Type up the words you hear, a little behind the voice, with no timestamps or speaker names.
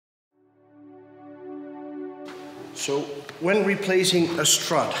So when replacing a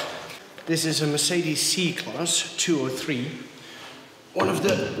strut, this is a Mercedes C-Class 203, one of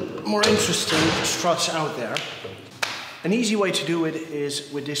the more interesting struts out there. An easy way to do it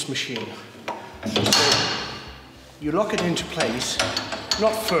is with this machine. So you lock it into place,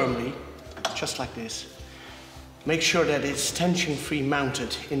 not firmly, just like this. Make sure that it's tension-free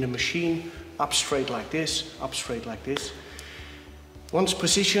mounted in the machine, up straight like this, up straight like this. Once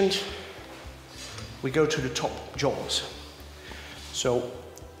positioned, we go to the top jaws. So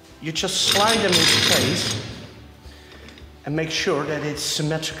you just slide them into place and make sure that it's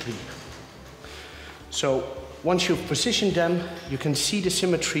symmetrically. So once you've positioned them, you can see the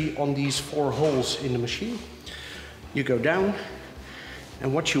symmetry on these 4 holes in the machine. You go down,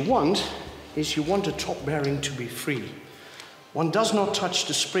 and what you want is you want the top bearing to be free. One does not touch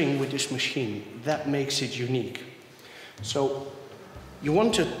the spring with this machine. That makes it unique. So you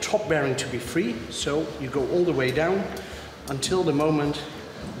want the top bearing to be free, so you go all the way down until the moment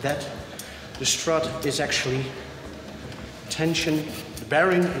that the strut is actually the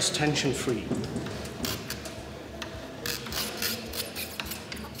bearing is tension free.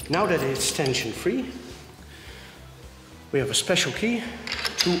 Now that it's tension free, we have a special key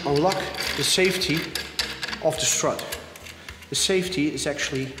to unlock the safety of the strut. The safety is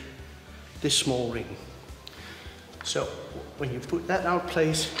actually this small ring. So when you put that out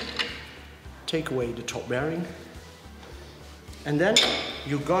place, take away the top bearing, and then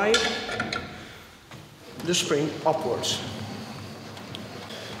you guide the spring upwards.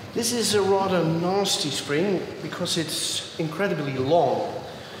 This is a rather nasty spring because it's incredibly long.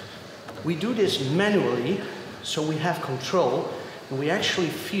 We do this manually, so we have control and we actually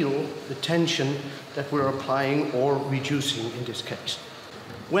feel the tension that we're applying or reducing in this case.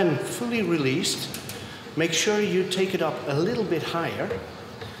 When fully released, make sure you take it up a little bit higher.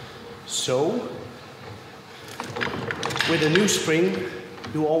 So with a new spring,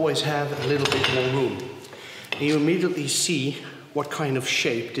 you always have a little bit more room. And you immediately see what kind of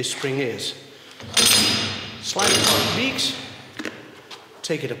shape this spring is. Slide apart the beaks,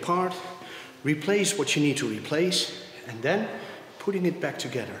 take it apart, replace what you need to replace, and then putting it back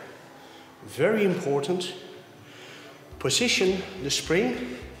together. Very important. Position the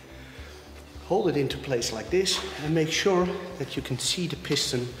spring, hold it into place like this, and make sure that you can see the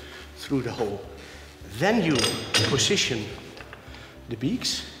piston through the hole. Then you position the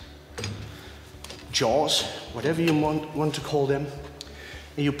beaks, jaws, whatever you want to call them,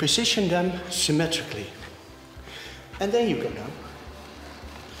 and you position them symmetrically. And then you go down.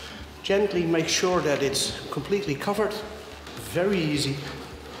 Gently make sure that it's completely covered. Very easy.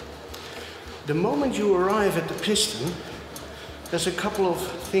 The moment you arrive at the piston, there's a couple of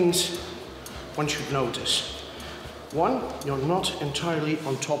things one should notice. One, you're not entirely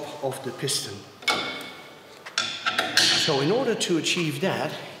on top of the piston. So in order to achieve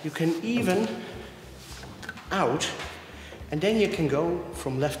that, you can even out, and then you can go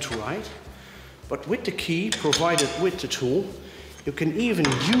from left to right. But with the key provided with the tool, you can even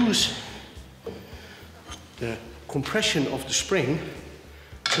use the compression of the spring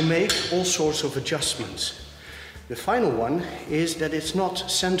to make all sorts of adjustments. The final one is that it's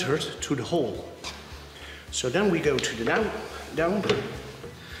not centered to the hole. So then we go to the down,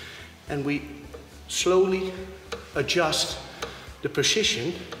 and we slowly adjust the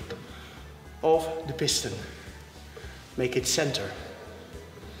position of the piston. Make it center.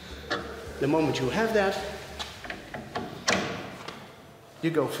 The moment you have that, you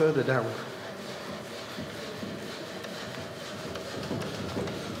go further down.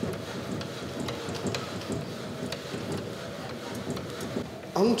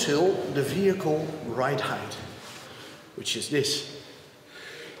 Until the vehicle ride height, which is this.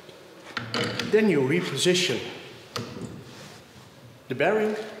 Then you reposition the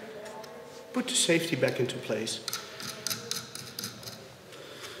bearing, put the safety back into place.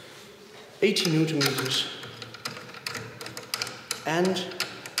 80 Newton meters, and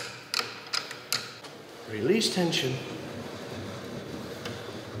release tension.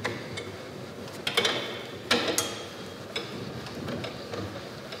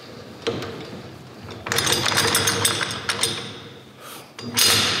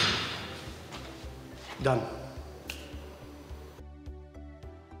 Done.